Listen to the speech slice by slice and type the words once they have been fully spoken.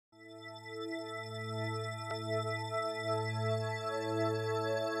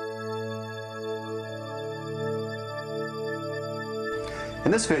In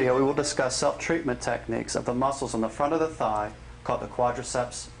this video, we will discuss self-treatment techniques of the muscles on the front of the thigh called the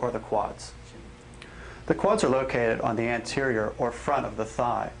quadriceps or the quads. The quads are located on the anterior or front of the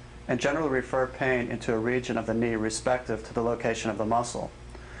thigh and generally refer pain into a region of the knee respective to the location of the muscle.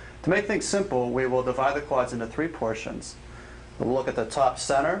 To make things simple, we will divide the quads into three portions. We'll look at the top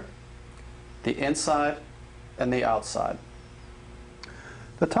center, the inside, and the outside.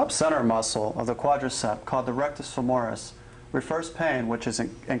 The top center muscle of the quadricep, called the rectus femoris, refers pain which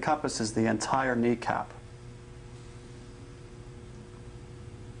encompasses the entire kneecap.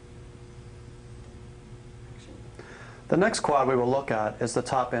 The next quad we will look at is the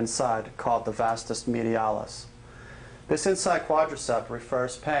top inside, called the vastus medialis. This inside quadricep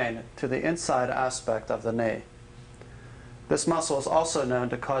refers pain to the inside aspect of the knee. This muscle is also known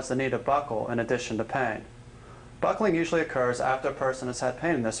to cause the knee to buckle in addition to pain. Buckling usually occurs after a person has had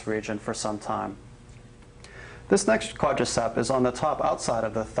pain in this region for some time. This next quadricep is on the top outside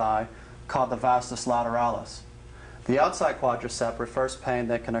of the thigh, called the vastus lateralis. The outside quadricep refers pain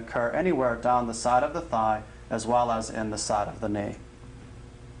that can occur anywhere down the side of the thigh as well as in the side of the knee.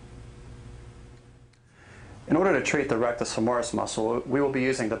 In order to treat the rectus femoris muscle, we will be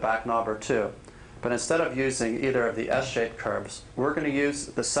using the Backnobber II. But instead of using either of the S-shaped curves, we're going to use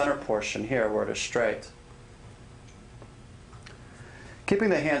the center portion here where it is straight. Keeping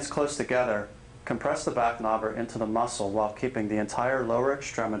the hands close together, compress the Backnobber into the muscle while keeping the entire lower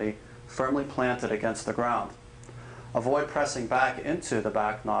extremity firmly planted against the ground. Avoid pressing back into the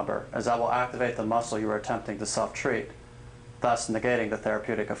Backnobber, as that will activate the muscle you are attempting to self-treat, thus negating the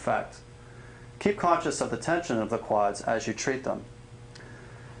therapeutic effect. Keep conscious of the tension of the quads as you treat them.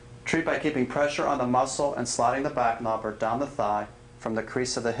 Treat by keeping pressure on the muscle and sliding the Backnobber down the thigh from the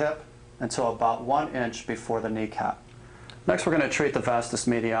crease of the hip until about 1 inch before the kneecap. Next, we're going to treat the vastus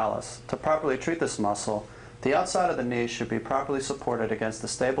medialis. To properly treat this muscle, the outside of the knee should be properly supported against a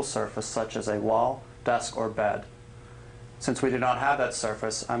stable surface such as a wall, desk, or bed. Since we do not have that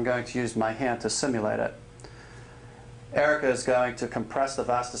surface, I'm going to use my hand to simulate it. Erica is going to compress the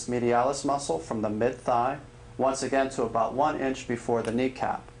vastus medialis muscle from the mid-thigh, once again to about 1 inch before the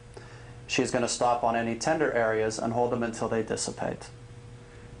kneecap. She's going to stop on any tender areas and hold them until they dissipate.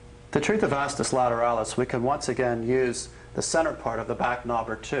 To treat the vastus lateralis, we can once again use the center part of the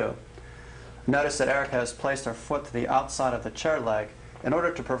Backnobber II. Notice that Erica has placed her foot to the outside of the chair leg in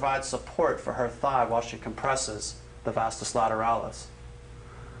order to provide support for her thigh while she compresses the vastus lateralis.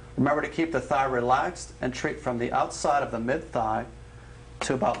 Remember to keep the thigh relaxed and treat from the outside of the mid-thigh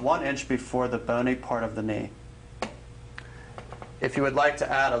to about 1 inch before the bony part of the knee. If you would like to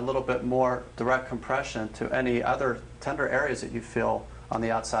add a little bit more direct compression to any other tender areas that you feel on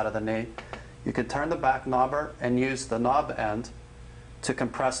the outside of the knee, you can turn the Backnobber and use the knob end to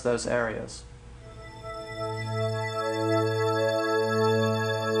compress those areas.